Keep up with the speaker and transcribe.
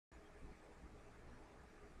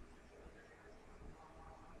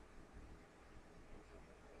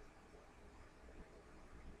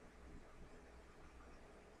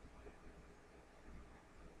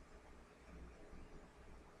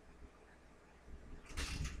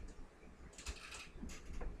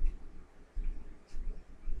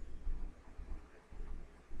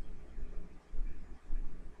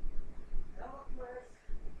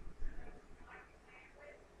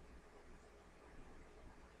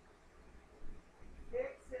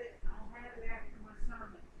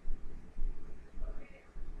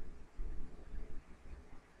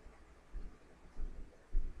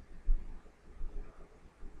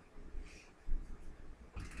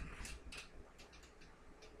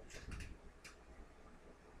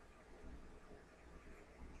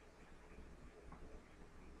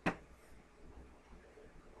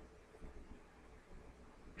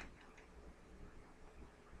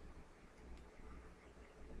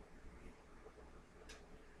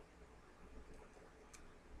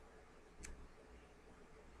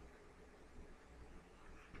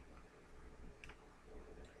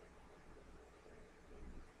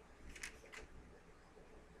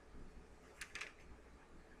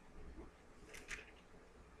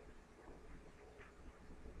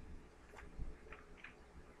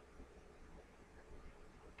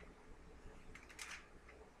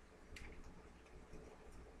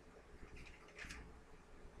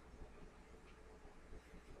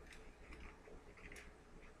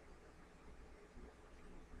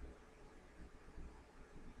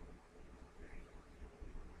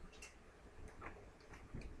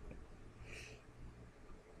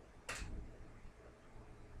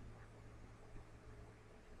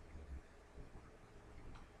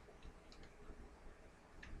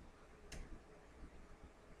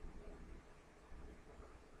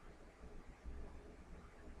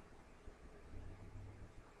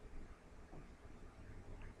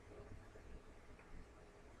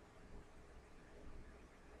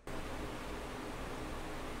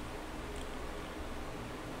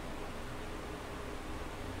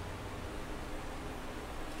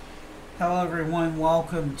Hello everyone,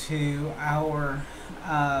 welcome to our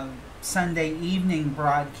Sunday evening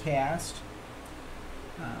broadcast.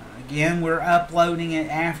 Again, we're uploading it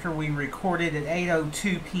after we recorded at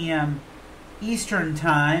 8:02 p.m. Eastern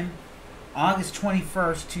Time, August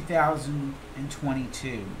 21st,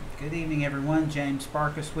 2022. Good evening everyone, James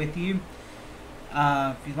Barkus with you.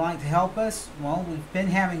 If you'd like to help us, well, we've been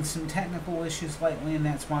having some technical issues lately, and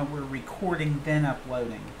that's why we're recording then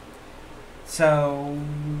uploading. So,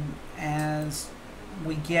 as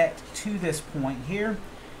we get to this point here,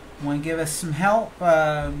 want to give us some help,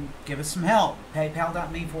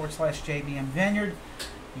 PayPal.me/JBMN Vineyard.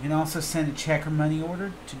 You can also send a check or money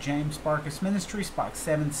order to James Barkus Ministries, Box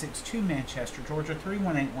 762, Manchester, Georgia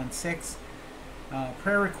 31816.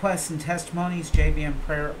 Prayer requests and testimonies,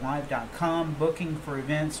 jbmprayer@live.com. Booking for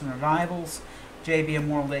events and revivals,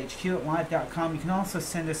 jbmworldhq@live.com. You can also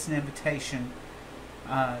send us an invitation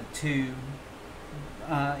to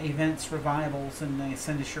events, revivals, and they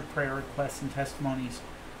send us your prayer requests and testimonies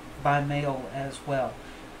by mail as well.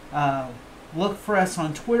 Look for us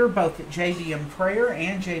on Twitter, both at JBM Prayer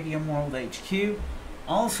and JBM World HQ.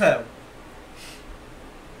 Also,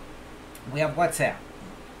 we have WhatsApp,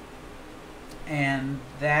 and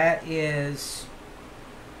that is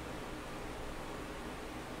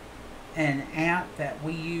an app that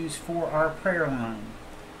we use for our prayer line.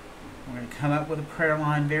 We're going to come up with a prayer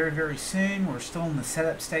line very, very soon. We're still in the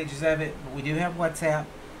setup stages of it, but we do have WhatsApp.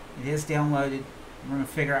 It is downloaded. We're going to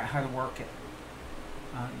figure out how to work it.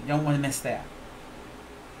 You don't want to miss that.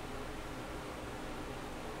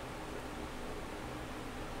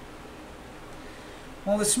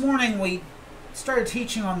 Well, this morning we started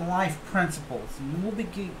teaching on the life principles, and we'll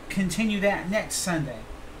continue that next Sunday.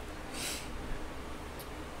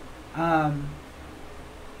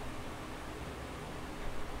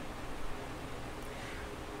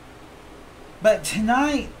 But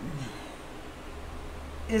tonight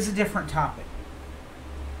is a different topic.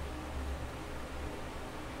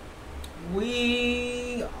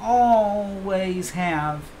 We always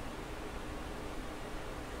have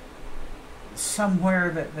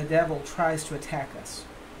somewhere that the devil tries to attack us,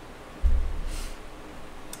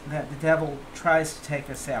 that the devil tries to take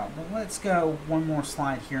us out. But let's go one more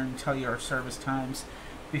slide here and tell you our service times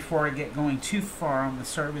before I get going too far on the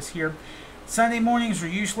service here. Sunday mornings are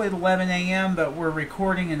usually at 11 a.m., but we're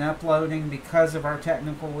recording and uploading because of our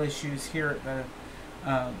technical issues here at the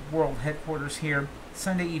World Headquarters here.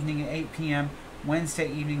 Sunday evening at 8 p.m.,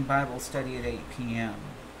 Wednesday evening Bible study at 8 p.m.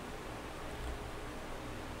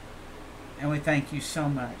 And we thank you so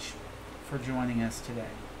much for joining us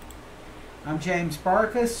today. I'm James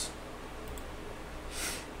Barkus.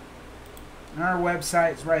 And our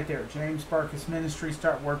website's right there,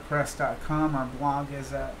 jamesbarkusministries.wordpress.com. Our blog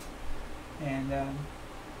is up. And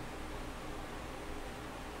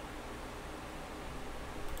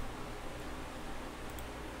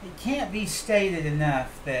it can't be stated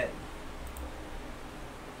enough that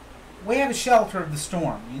we have a shelter of the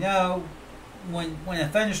storm. You know, when a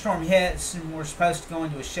thunderstorm hits and we're supposed to go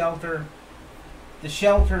into a shelter, the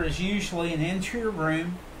shelter is usually an interior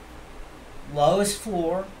room, lowest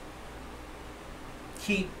floor,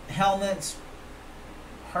 keep helmets,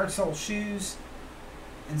 hard-sole shoes,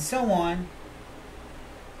 and so on,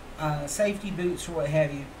 safety boots or what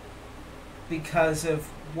have you, because of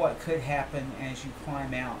what could happen as you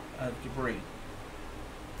climb out of debris.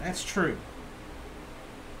 That's true.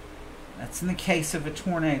 That's in the case of a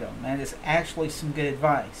tornado. That is actually some good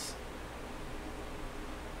advice.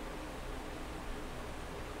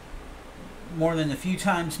 More than a few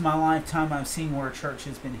times in my lifetime I've seen where a church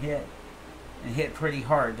has been hit, and hit pretty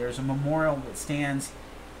hard. There's a memorial that stands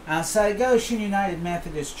outside Goshen United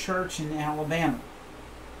Methodist Church in Alabama.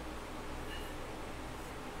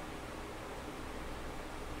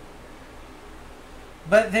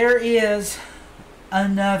 But there is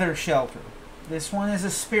another shelter. This one is a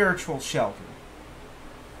spiritual shelter.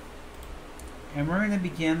 And we're going to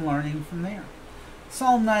begin learning from there.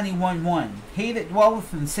 Psalm 91:1. He that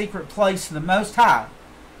dwelleth in the secret place of the Most High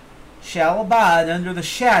shall abide under the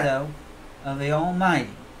shadow of the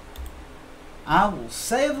Almighty. I will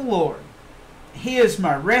say of the Lord, He is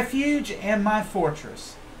my refuge and my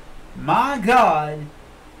fortress. My God,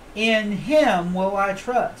 in Him will I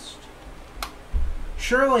trust.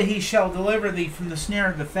 Surely He shall deliver thee from the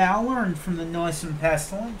snare of the fowler and from the noisome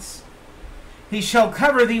pestilence. He shall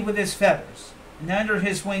cover thee with His feathers, and under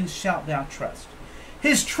His wings shalt thou trust.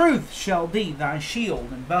 His truth shall be thy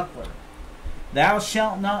shield and buckler. Thou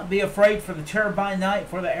shalt not be afraid for the terror by night,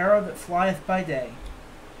 for the arrow that flieth by day,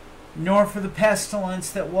 nor for the pestilence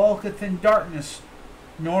that walketh in darkness,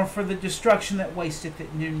 nor for the destruction that wasteth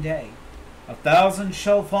at noonday. 1,000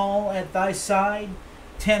 shall fall at thy side,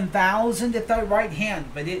 10,000 at thy right hand,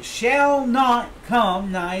 but it shall not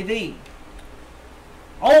come nigh thee.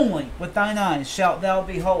 Only with thine eyes shalt thou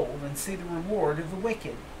behold, and see the reward of the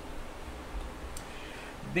wicked.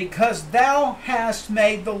 Because thou hast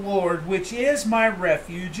made the Lord, which is my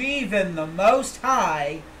refuge, even the Most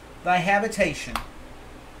High, thy habitation.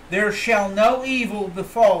 There shall no evil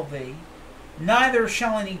befall thee, neither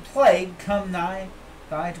shall any plague come nigh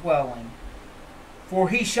thy dwelling. For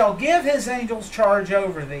he shall give his angels charge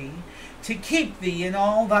over thee, to keep thee in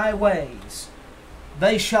all thy ways.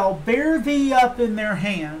 They shall bear thee up in their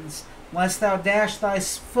hands, lest thou dash thy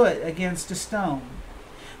foot against a stone.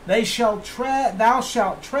 Thou shalt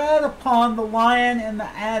tread upon the lion and the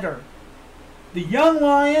adder. The young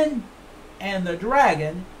lion and the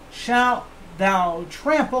dragon shalt thou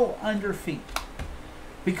trample under feet.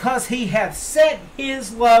 Because he hath set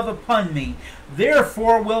his love upon me,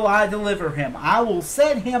 therefore will I deliver him. I will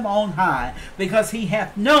set him on high, because he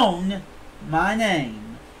hath known my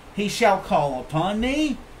name. He shall call upon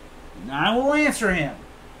me, and I will answer him.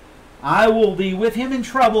 I will be with him in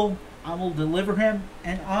trouble. I will deliver him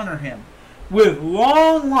and honor him. With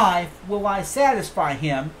long life will I satisfy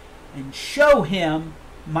him and show him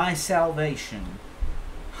my salvation.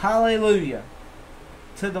 Hallelujah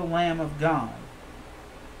to the Lamb of God.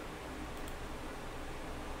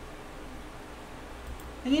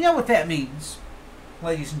 And you know what that means,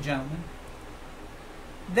 ladies and gentlemen?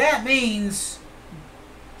 That means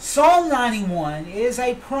Psalm 91 is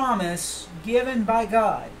a promise given by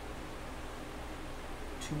God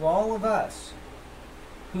to all of us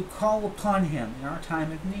who call upon Him in our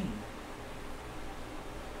time of need.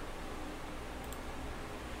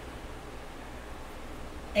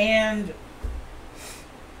 And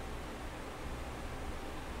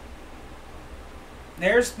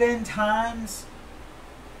there's been times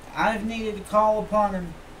I've needed to call upon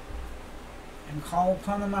Him, and call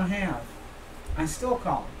upon Him I have. I still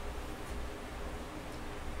call Him.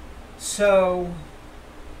 So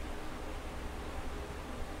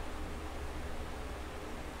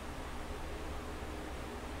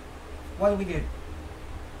what do we do?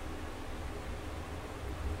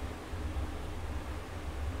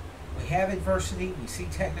 We have adversity, we see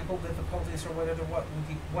technical difficulties or whatever, what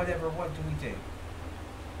do we do?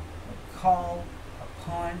 We call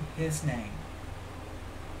upon His name.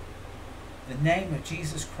 The name of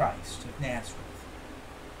Jesus Christ of Nazareth.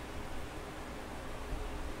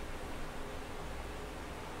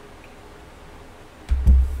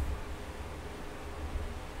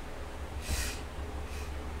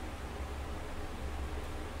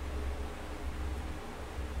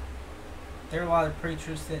 There are a lot of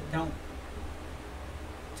preachers that don't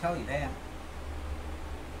tell you that.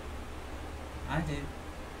 I do.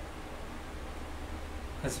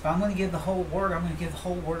 Because if I'm going to give the whole Word, I'm going to give the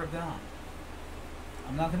whole Word of God.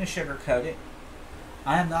 I'm not going to sugarcoat it.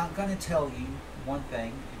 I am not going to tell you one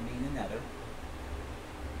thing and mean another.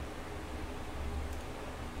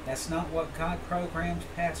 That's not what God programmed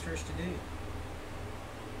pastors to do.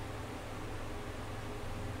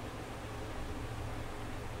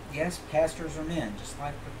 Yes, pastors are men, just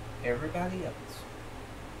like everybody else.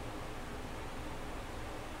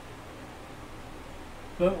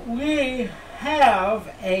 But we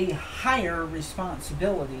have a higher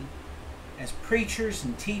responsibility as preachers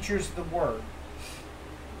and teachers of the Word,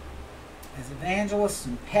 as evangelists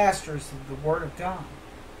and pastors of the Word of God.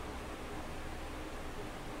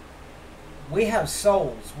 We have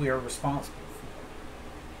souls we are responsible for.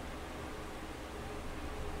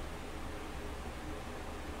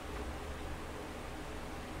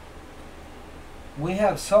 We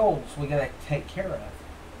have souls we got to take care of.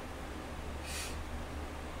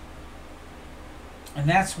 And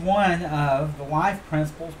that's one of the life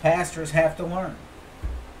principles pastors have to learn.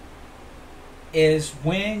 Is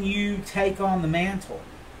when you take on the mantle,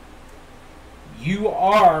 you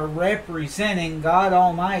are representing God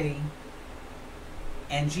Almighty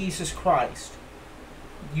and Jesus Christ.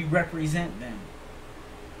 You represent them.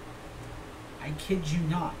 I kid you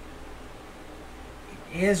not.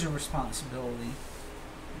 It is a responsibility.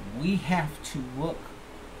 We have to look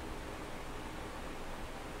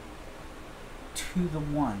to the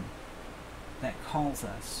one that calls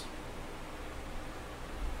us.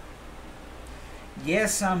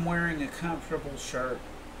 Yes, I'm wearing a comfortable shirt.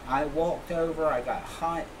 I walked over, I got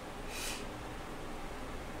hot.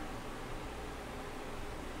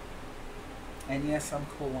 And yes, I'm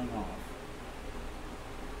cooling off.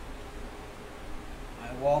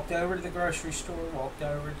 I walked over to the grocery store, walked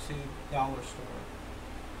over to the dollar store,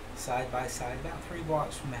 side by side, about 3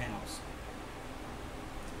 blocks from the house.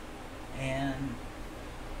 And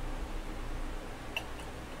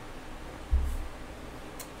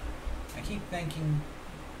keep thinking,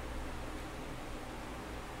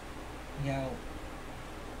 you know,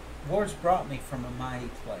 the Lord's brought me from a mighty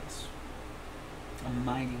place. A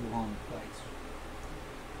mighty long place.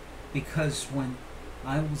 Because when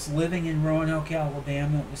I was living in Roanoke,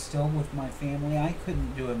 Alabama, it was still with my family. I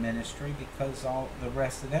couldn't do a ministry because all the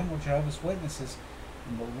rest of them were Jehovah's Witnesses.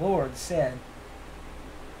 And the Lord said,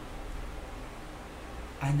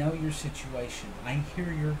 I know your situation. I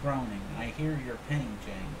hear your groaning. I hear your pain,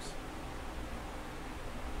 James.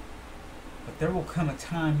 But there will come a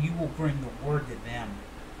time you will bring the word to them.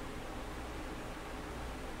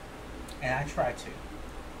 And I try to.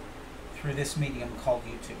 Through this medium called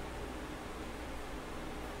YouTube.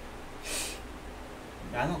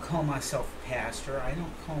 I don't call myself a pastor. I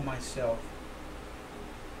don't call myself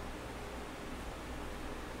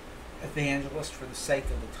evangelist for the sake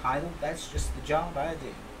of the title. That's just the job I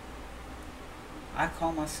do. I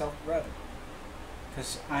call myself brother.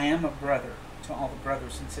 Because I am a brother to all the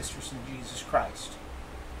brothers and sisters in Jesus Christ.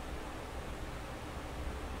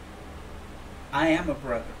 I am a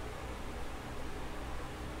brother.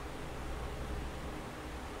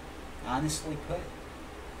 Honestly put,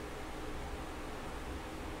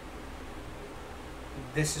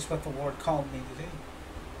 this is what the Lord called me to do.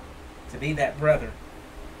 To be that brother.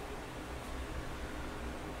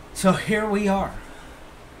 So here we are.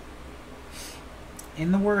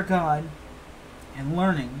 In the Word of God. And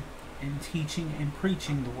learning and teaching and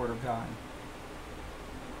preaching the Word of God.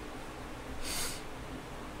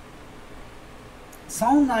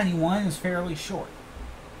 Psalm 91 is fairly short.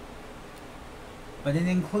 But it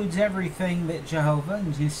includes everything that Jehovah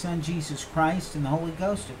and His Son Jesus Christ and the Holy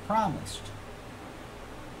Ghost have promised.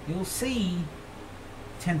 You'll see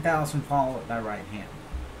 10,000 fall at thy right hand.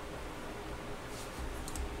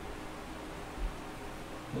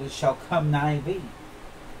 It shall come nigh thee.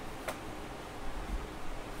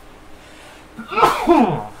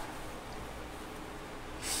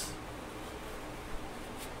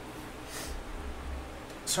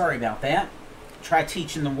 Sorry about that. Try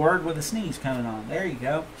teaching the word with a sneeze coming on. There you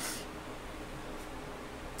go.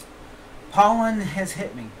 Pollen has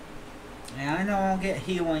hit me. And I know I'll get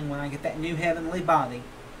healing when I get that new heavenly body.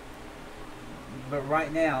 But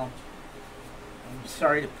right now, I'm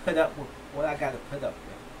sorry to put up with what I got to put up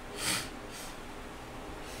with.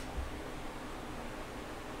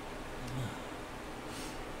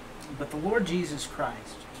 But the Lord Jesus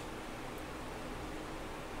Christ,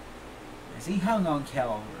 as He hung on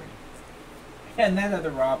Calvary, and that other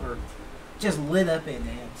robber just lit up into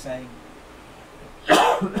Him saying,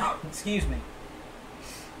 excuse me.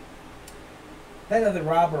 That other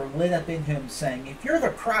robber lit up into Him saying, if you're the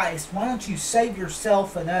Christ, why don't you save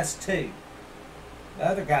yourself and us too? The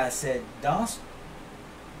other guy said, dost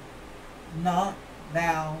not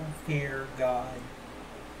thou fear God?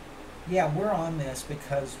 Yeah, we're on this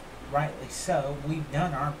because rightly so, we've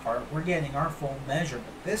done our part. We're getting our full measure.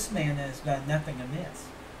 But this man has done nothing amiss.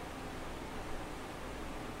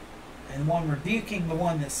 And one rebuking the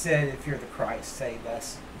one that said, if you're the Christ, save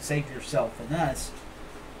us, save yourself and us.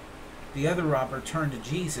 The other robber turned to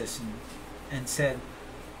Jesus and said,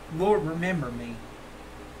 Lord, remember me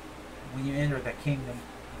when you enter the kingdom.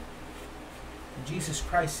 And Jesus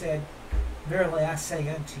Christ said, verily I say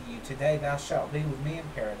unto you, today thou shalt be with me in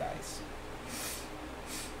paradise.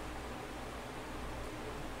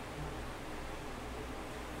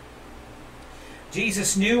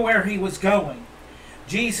 Jesus knew where He was going.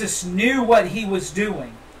 Jesus knew what He was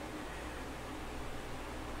doing.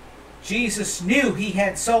 Jesus knew He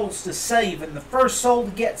had souls to save, and the first soul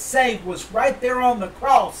to get saved was right there on the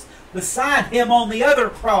cross, beside Him on the other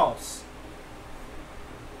cross.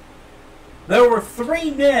 There were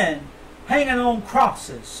 3 men hanging on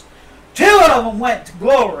crosses. 2 of them went to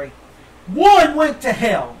glory. 1 went to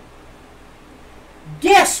hell.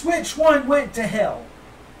 Guess which one went to hell?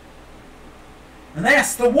 And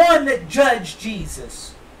that's the one that judged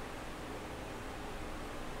Jesus.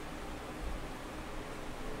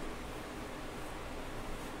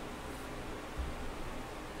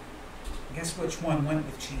 Guess which one went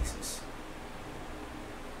with Jesus?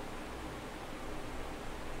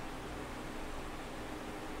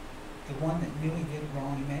 The one that knew he did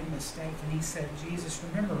wrong, he made a mistake, and he said, Jesus,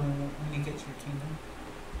 remember when you get to your kingdom.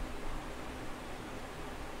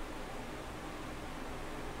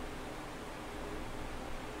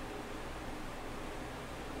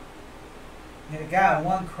 You had a guy on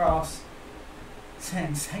one cross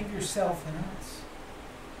saying, save yourself and us.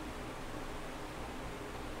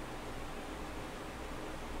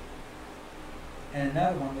 And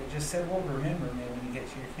another one that just said, well, remember me when you get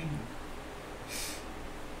to your kingdom.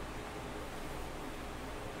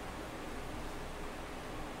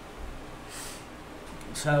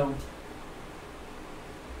 So,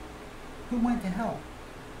 who went to hell?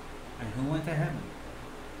 And who went to heaven?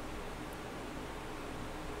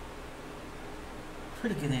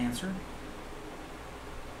 Pretty good answer.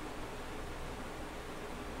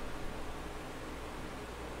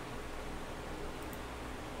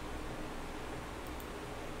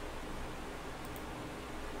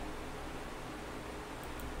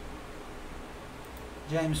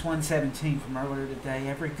 James 1:17 from earlier today.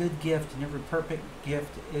 Every good gift and every perfect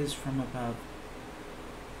gift is from above,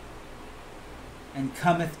 and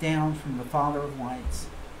cometh down from the Father of lights,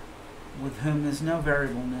 with whom is no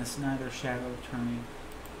variableness, neither shadow of turning.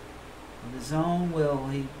 Of his own will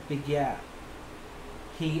he begat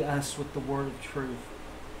he us with the word of truth,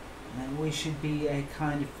 and we should be a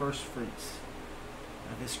kind of first fruits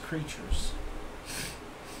of his creatures.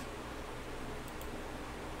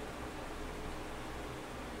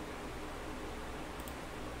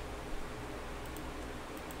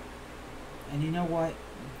 And you know what?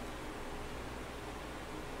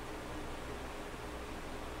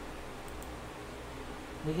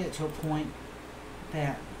 We get to a point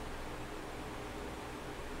that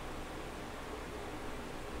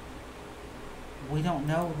we don't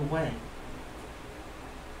know the way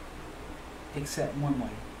except one way,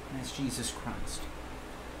 and that's Jesus Christ,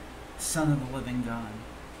 Son of the living God,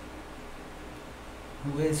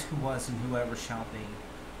 who is, who was, and whoever shall be.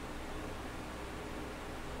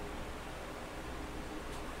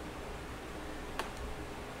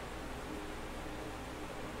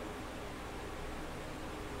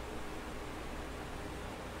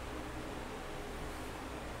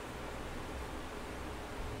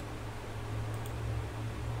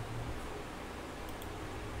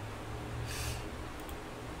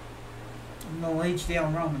 I'm going to lead you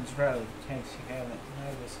down Romans Road, in case you haven't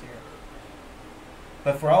noticed here.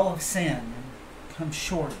 But for all have sinned and come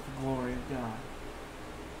short of the glory of God.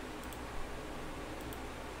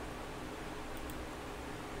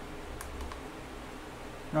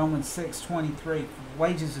 Romans 6:23, for the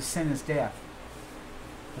wages of sin is death,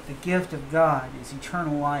 but the gift of God is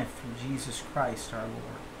eternal life through Jesus Christ our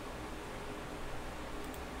Lord.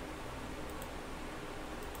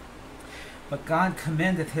 But God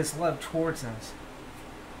commendeth his love towards us,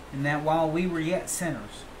 in that while we were yet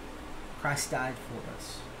sinners, Christ died for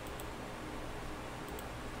us.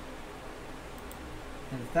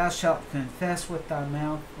 And if thou shalt confess with thy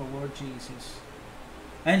mouth the Lord Jesus,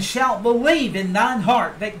 and shalt believe in thine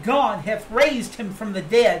heart that God hath raised him from the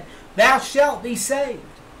dead, thou shalt be saved.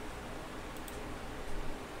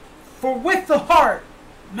 For with the heart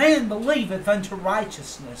man believeth unto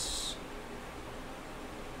righteousness,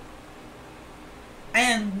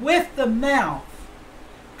 and with the mouth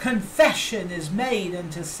confession is made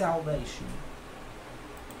unto salvation.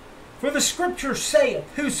 For the Scripture saith,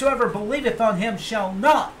 whosoever believeth on him shall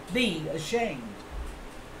not be ashamed.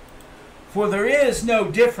 For there is no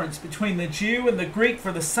difference between the Jew and the Greek,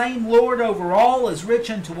 for the same Lord over all is rich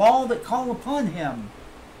unto all that call upon him.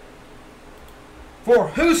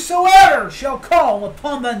 For whosoever shall call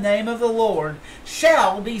upon the name of the Lord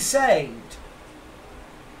shall be saved.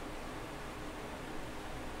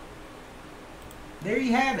 There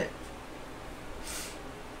you have it.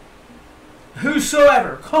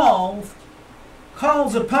 Whosoever calls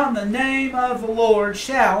upon the name of the Lord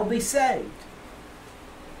shall be saved.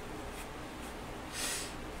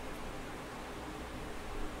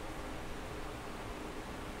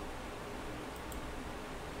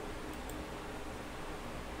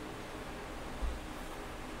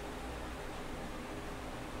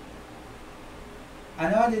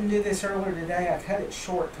 I know I didn't do this earlier today. I cut it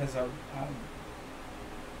short because I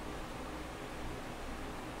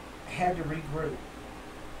had to regroup.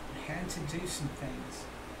 I had to do some things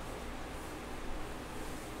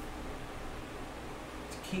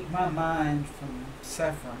to keep my mind from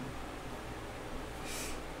suffering.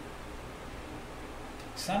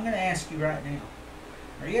 So I'm going to ask you right now,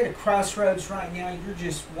 are you at a crossroads right now? You're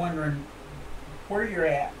just wondering where you're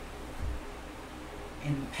at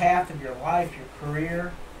in the path of your life, your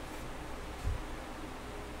career.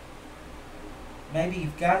 Maybe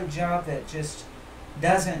you've got a job that just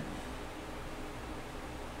doesn't,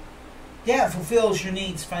 it fulfills your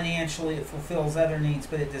needs financially, it fulfills other needs,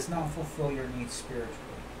 but it does not fulfill your needs spiritually.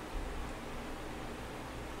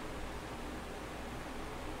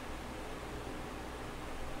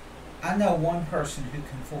 I know one person who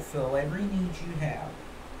can fulfill every need you have.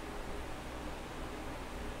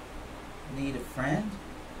 Need a friend,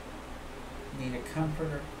 need a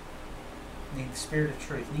comforter, need the Spirit of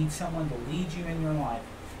truth, need someone to lead you in your life.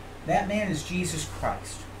 That man is Jesus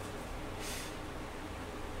Christ.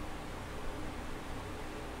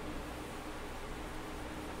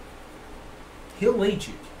 He'll lead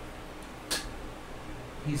you.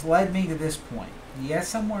 He's led me to this point.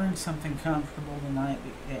 Yes, I'm wearing something comfortable tonight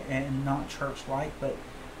and not church-like, but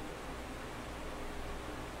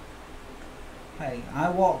hey, I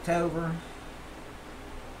walked over.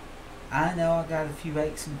 I know I got a few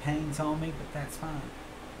aches and pains on me, but that's fine.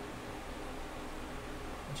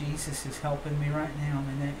 Jesus is helping me right now.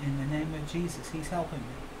 In the name of Jesus, He's helping me.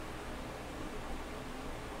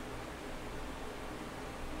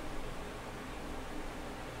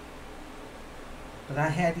 But I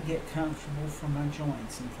had to get comfortable for my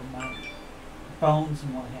joints and for my bones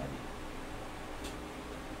and what have you.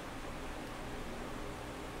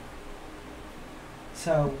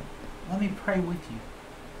 So, let me pray with you.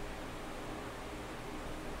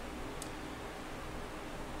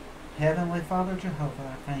 Heavenly Father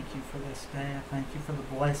Jehovah, I thank you for this day. I thank you for the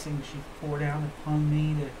blessings you've poured out upon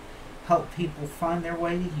me to help people find their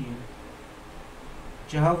way to you.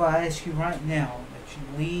 Jehovah, I ask you right now that you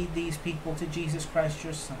lead these people to Jesus Christ,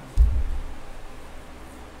 your Son.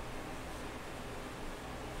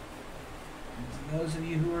 And to those of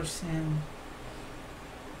you who are sinned,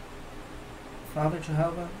 Father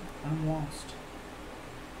Jehovah, I'm lost.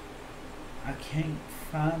 I can't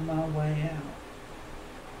find my way out.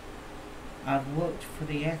 I've looked for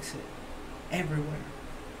the exit everywhere,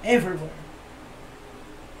 everywhere,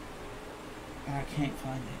 and I can't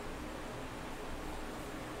find it.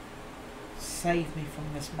 Save me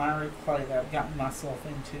from this miry clay that I've gotten myself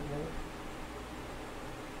into, Lord.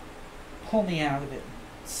 Pull me out of it.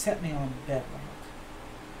 Set me on bedrock.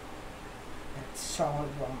 That solid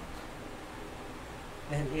rock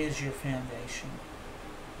that is your foundation.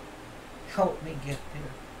 Help me get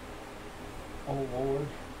there, oh Lord.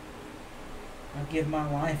 I give my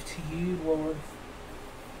life to you, Lord.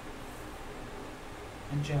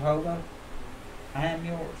 And Jehovah, I am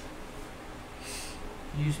yours.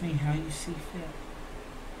 Use me how you see fit.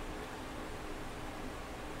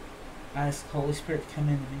 I ask the Holy Spirit to come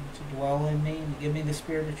into me, to dwell in me, and to give me the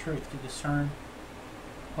Spirit of truth to discern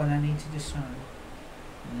what I need to discern.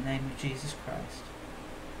 In the name of Jesus Christ.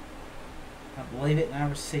 I believe it and I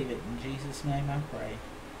receive it. In Jesus' name I pray.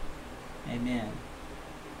 Amen.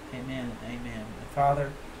 Amen and amen. And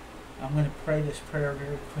Father, I'm going to pray this prayer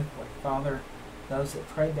very quickly. Father, those that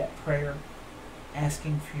prayed that prayer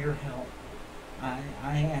asking for your help, I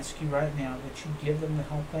ask you right now that you give them the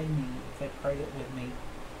help they need if they prayed it with me,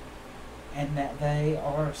 and that they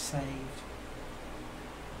are saved,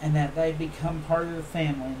 and that they become part of the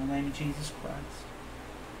family in the name of Jesus Christ,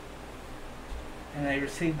 and they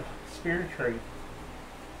receive the Spirit of truth.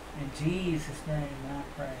 In Jesus' name I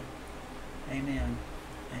pray. Amen.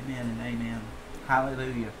 Amen and amen.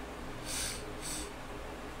 Hallelujah.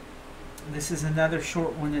 This is another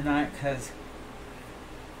short one tonight because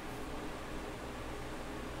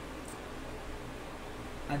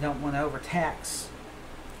I don't want to overtax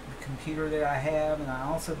the computer that I have, and I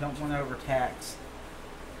also don't want to overtax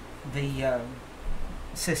the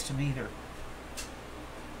system either,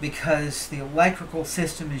 because the electrical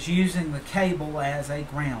system is using the cable as a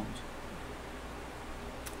ground,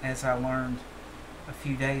 as I learned a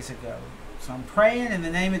few days ago. So I'm praying in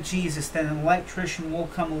the name of Jesus that an electrician will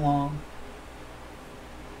come along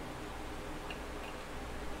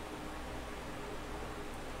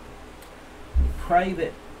pray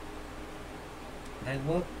that they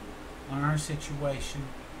look on our situation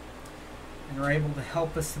and are able to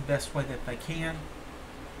help us the best way that they can,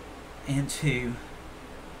 and to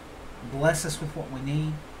bless us with what we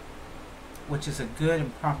need, which is a good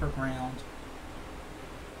and proper ground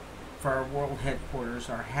for our world headquarters,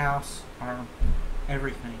 our house, our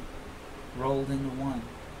everything rolled into one.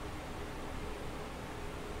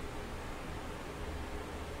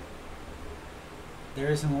 There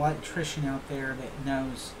is an electrician out there that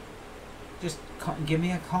knows. Just give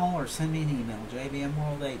me a call or send me an email,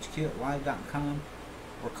 jbmworldhq@live.com,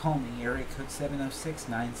 or call me, area code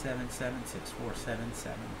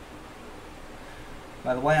 706-977-6477.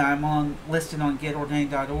 By the way, I'm listed on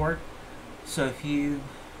getordained.org, so if you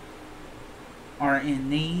are in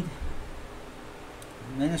need of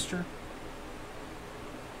a minister,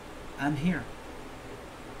 I'm here.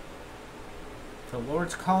 The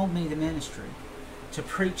Lord's called me to ministry, to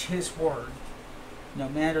preach His Word, no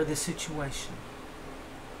matter the situation.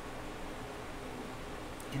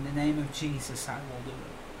 In the name of Jesus, I will do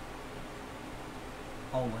it.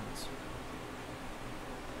 Always.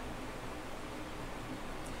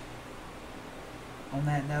 On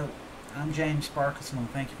that note, I'm James Sparkus, and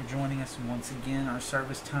thank you for joining us. And once again, our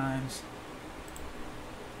service times: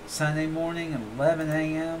 Sunday morning at 11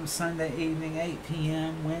 a.m., Sunday evening 8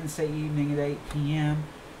 p.m., Wednesday evening at 8 p.m.,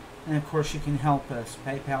 And of course, you can help us.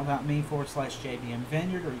 PayPal.me/JBM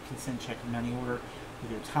Vineyard, or you can send check and money order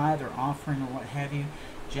with your tithe or offering or what have you.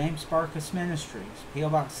 James Barkus Ministries, P.O.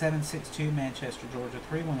 Box 762, Manchester, Georgia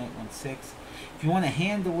 31816. If you want to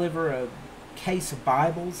hand deliver a case of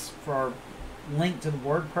Bibles for our Link to the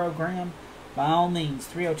Word program, by all means,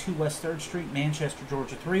 302 West 3rd Street, Manchester,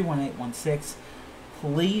 Georgia 31816.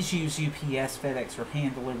 Please use UPS, FedEx, or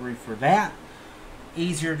hand delivery for that.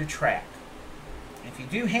 Easier to track. If you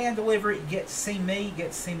do hand deliver it, you get to see me, you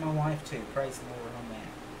get to see my wife too. Praise the Lord on that.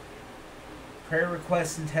 Prayer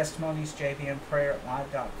requests and testimonies,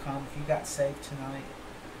 jbmprayer@live.com. If you got saved tonight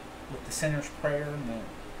with the sinner's prayer and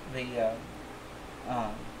the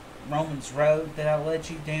Romans Road that I led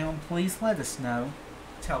you down, please let us know.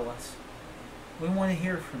 Tell us. We want to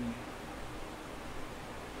hear from you.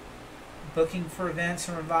 Booking for events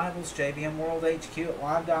and revivals,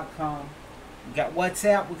 jbmworldhq@live.com. We got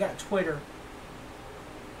WhatsApp, we got Twitter.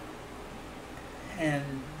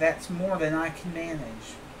 And that's more than I can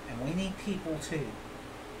manage. And we need people too.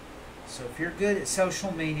 So if you're good at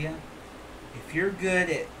social media, if you're good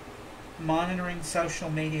at monitoring social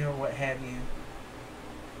media or what have you,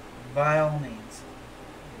 by all means,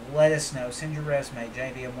 let us know. Send your resume,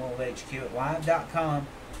 jbmworldhq@live.com,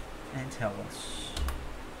 and tell us.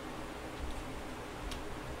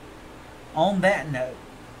 On that note,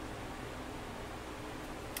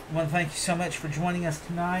 I want to thank you so much for joining us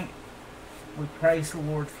tonight. We praise the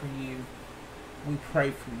Lord for you. We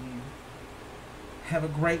pray for you. Have a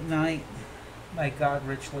great night. May God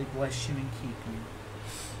richly bless you and keep you.